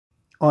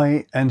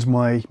I and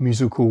my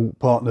musical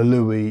partner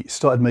Louis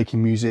started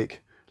making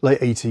music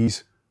late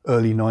 80s,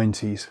 early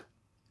 90s,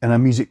 and our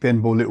music then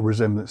bore little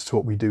resemblance to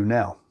what we do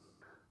now.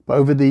 But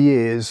over the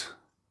years,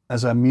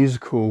 as our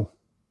musical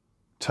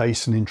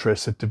tastes and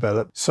interests have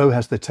developed, so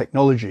has the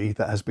technology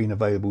that has been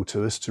available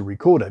to us to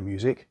record our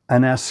music,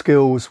 and our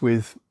skills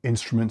with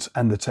instruments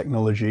and the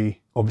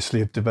technology obviously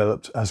have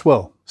developed as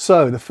well.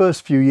 So the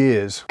first few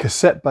years,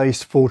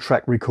 cassette-based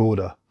 4-track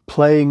recorder,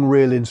 playing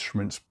real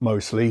instruments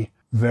mostly,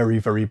 very,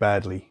 very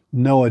badly.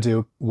 No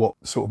idea what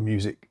sort of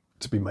music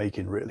to be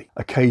making really.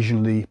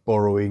 Occasionally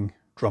borrowing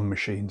drum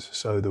machines,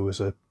 so there was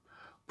a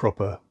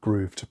proper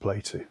groove to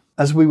play to.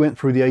 As we went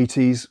through the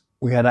 80s,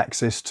 we had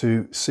access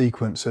to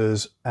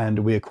sequencers and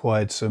we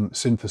acquired some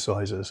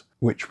synthesizers,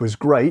 which was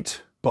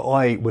great, but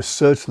I was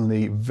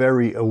certainly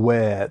very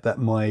aware that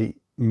my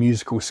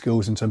musical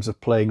skills in terms of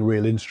playing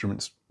real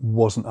instruments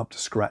wasn't up to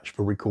scratch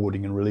for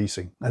recording and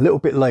releasing. A little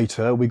bit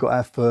later, we got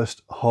our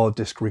first hard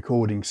disk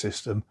recording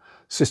system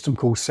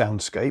called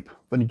Soundscape.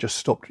 I've only just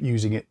stopped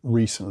using it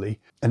recently,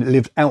 and it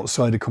lived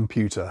outside a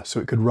computer, so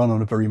it could run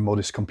on a very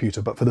modest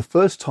computer. But for the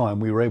first time,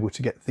 we were able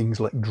to get things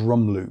like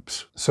drum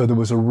loops. So there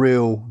was a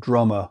real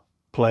drummer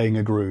playing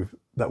a groove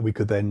that we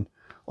could then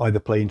either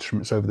play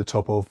instruments over the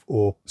top of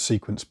or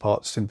sequence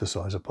parts,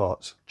 synthesizer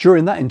parts.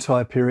 During that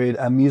entire period,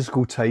 our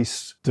musical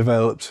tastes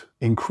developed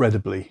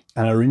incredibly,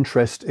 and our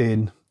interest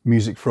in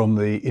music from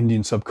the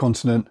Indian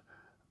subcontinent,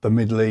 the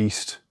Middle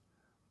East,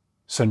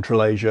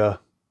 Central Asia,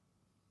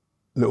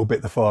 a little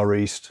bit the Far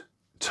East,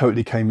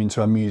 totally came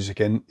into our music.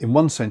 And in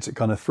one sense, it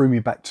kind of threw me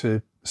back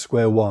to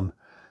square one.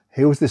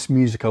 Here was this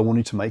music I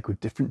wanted to make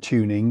with different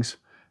tunings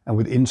and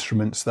with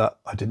instruments that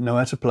I didn't know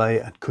how to play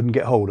and couldn't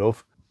get hold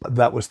of. But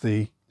that was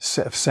the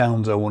set of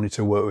sounds I wanted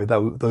to work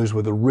with. Those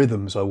were the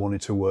rhythms I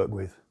wanted to work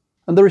with.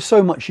 And there is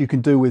so much you can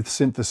do with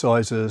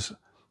synthesizers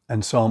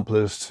and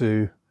samplers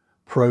to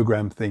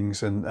program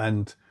things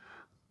and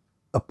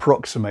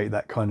approximate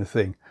that kind of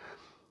thing.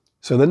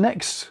 So the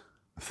next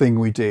thing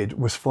we did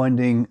was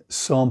finding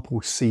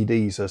sample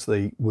CDs, as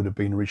they would have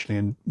been originally,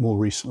 and more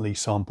recently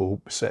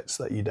sample sets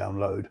that you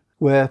download,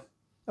 where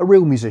a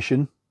real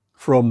musician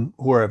from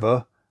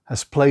wherever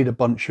has played a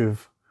bunch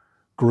of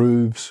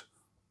grooves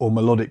or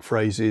melodic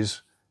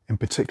phrases in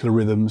particular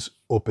rhythms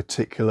or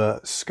particular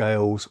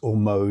scales or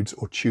modes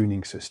or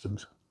tuning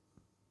systems.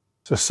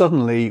 So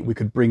suddenly we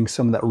could bring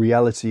some of that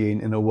reality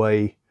in a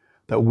way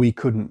that we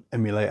couldn't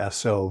emulate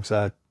ourselves.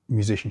 Our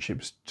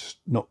musicianship's just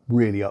not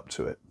really up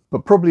to it.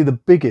 But probably the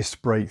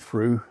biggest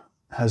breakthrough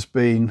has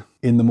been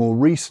in the more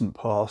recent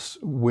past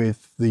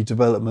with the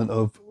development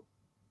of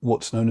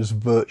what's known as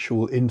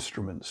virtual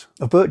instruments.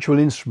 A virtual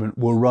instrument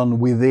will run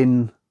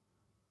within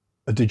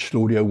a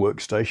digital audio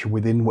workstation,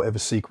 within whatever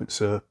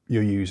sequencer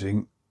you're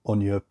using on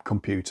your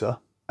computer,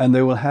 and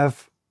they will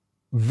have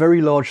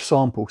very large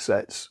sample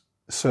sets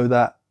so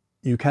that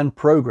you can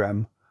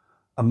program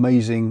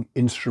amazing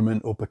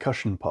instrument or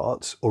percussion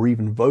parts or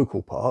even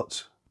vocal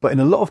parts. But in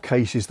a lot of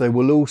cases, they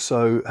will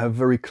also have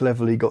very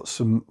cleverly got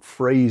some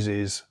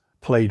phrases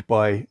played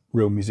by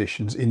real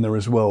musicians in there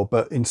as well,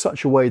 but in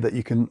such a way that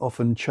you can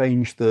often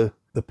change the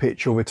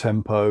pitch or the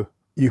tempo.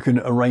 You can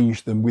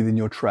arrange them within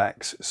your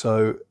tracks.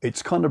 So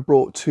it's kind of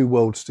brought two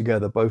worlds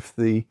together, both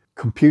the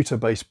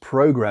computer-based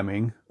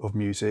programming of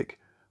music,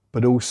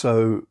 but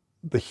also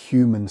the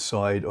human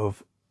side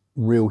of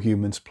real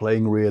humans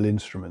playing real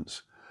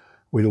instruments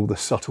with all the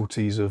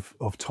subtleties of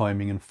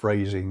timing and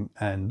phrasing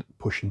and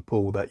push and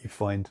pull that you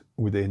find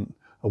within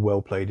a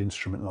well-played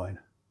instrument line.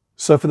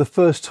 So for the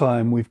first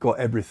time, we've got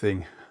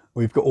everything.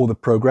 We've got all the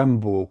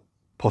programmable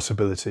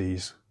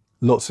possibilities,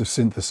 lots of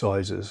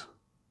synthesizers,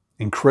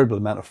 incredible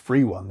amount of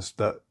free ones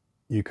that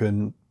you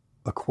can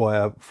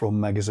acquire from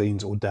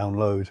magazines or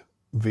download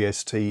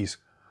VSTs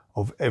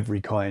of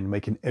every kind,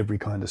 making every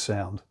kind of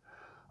sound.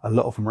 A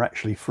lot of them are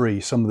actually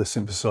free. Some of the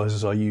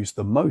synthesizers I used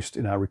the most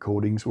in our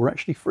recordings were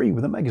actually free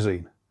with a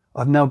magazine.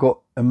 I've now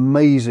got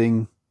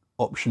amazing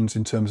options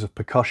in terms of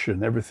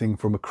percussion, everything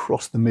from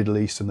across the Middle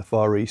East and the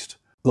Far East,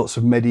 lots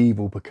of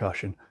medieval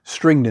percussion,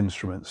 stringed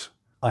instruments.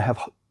 I have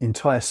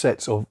entire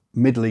sets of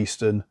Middle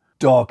Eastern,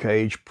 Dark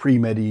Age,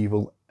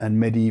 pre-medieval and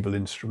medieval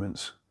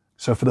instruments.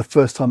 So for the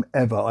first time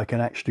ever, I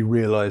can actually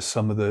realize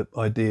some of the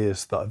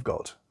ideas that I've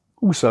got.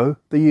 Also,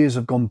 the years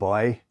have gone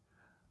by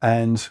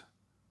and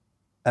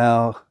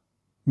our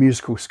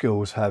musical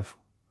skills have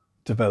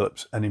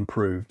developed and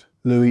improved.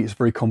 Louis is a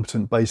very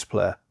competent bass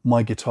player.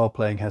 My guitar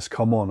playing has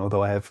come on,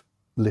 although I have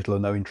little or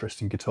no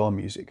interest in guitar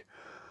music.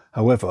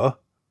 However,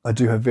 I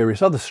do have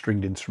various other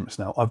stringed instruments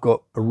now. I've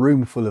got a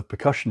room full of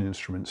percussion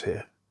instruments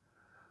here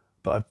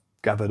that I've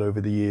gathered over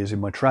the years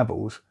in my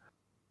travels.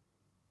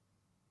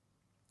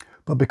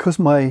 But because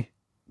my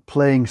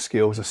playing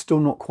skills are still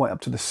not quite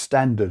up to the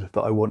standard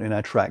that I want in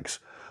our tracks,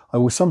 I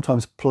will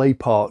sometimes play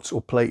parts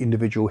or play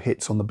individual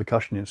hits on the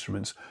percussion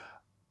instruments,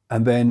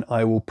 and then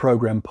I will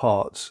program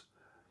parts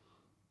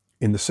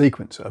in the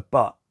sequencer.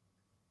 But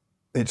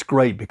it's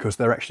great because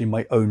they're actually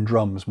my own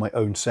drums, my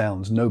own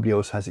sounds. Nobody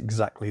else has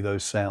exactly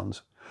those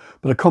sounds.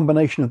 But a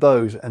combination of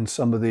those and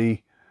some of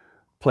the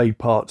played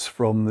parts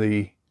from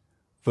the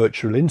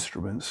virtual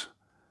instruments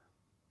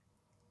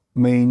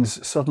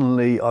means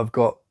suddenly I've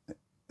got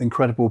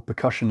incredible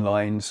percussion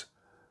lines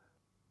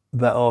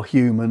that are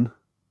human,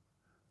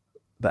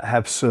 that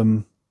have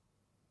some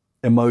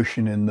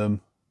emotion in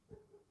them,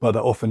 but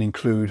that often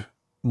include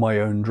my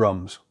own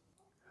drums.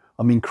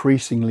 I'm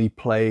increasingly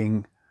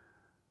playing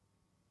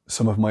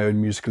some of my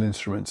own musical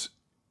instruments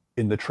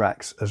in the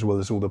tracks as well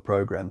as all the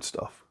programmed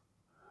stuff.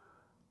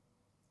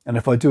 And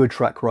if I do a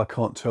track where I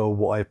can't tell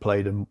what I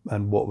played and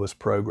what was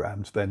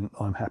programmed, then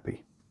I'm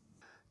happy.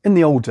 In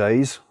the old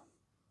days,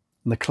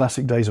 in the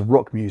classic days of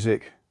rock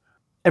music,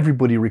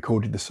 everybody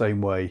recorded the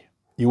same way.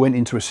 You went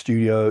into a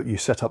studio, you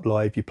set up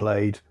live, you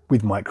played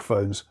with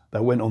microphones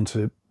that went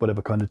onto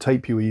whatever kind of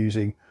tape you were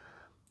using.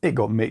 It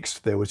got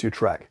mixed, there was your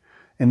track.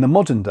 In the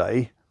modern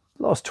day,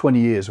 last 20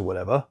 years or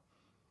whatever,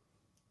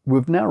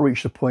 we've now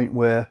reached a point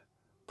where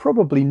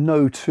probably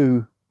no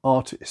two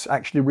artists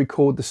actually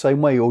record the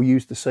same way or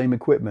use the same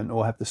equipment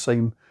or have the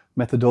same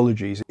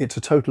methodologies. It's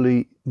a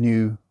totally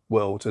new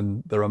world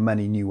and there are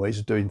many new ways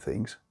of doing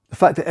things. The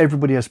fact that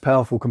everybody has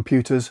powerful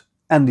computers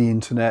and the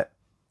internet,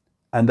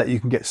 and that you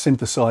can get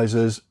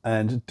synthesizers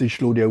and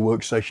digital audio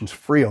workstations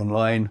free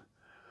online,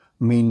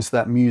 means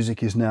that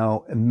music is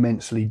now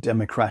immensely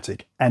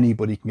democratic.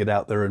 Anybody can get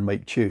out there and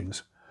make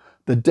tunes.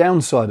 The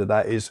downside of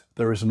that is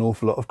there is an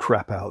awful lot of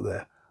crap out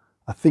there.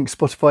 I think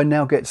Spotify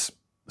now gets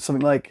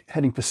something like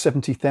heading for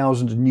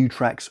 70,000 new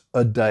tracks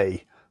a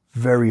day.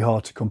 Very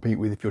hard to compete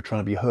with if you're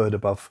trying to be heard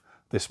above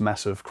this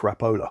massive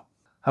crapola.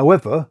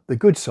 However, the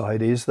good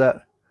side is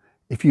that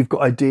if you've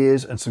got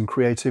ideas and some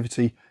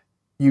creativity,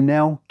 you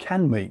now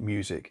can make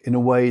music in a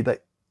way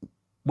that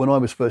when I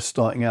was first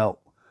starting out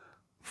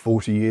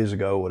 40 years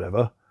ago or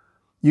whatever,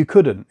 you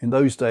couldn't. In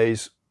those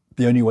days,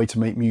 the only way to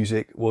make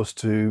music was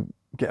to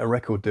get a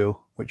record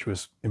deal, which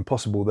was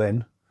impossible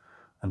then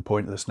and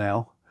pointless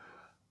now.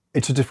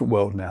 It's a different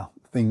world now.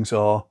 Things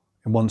are,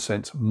 in one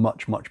sense,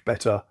 much, much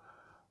better,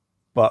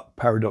 but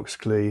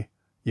paradoxically,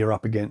 you're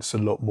up against a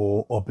lot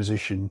more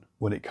opposition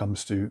when it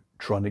comes to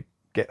trying to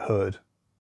get heard.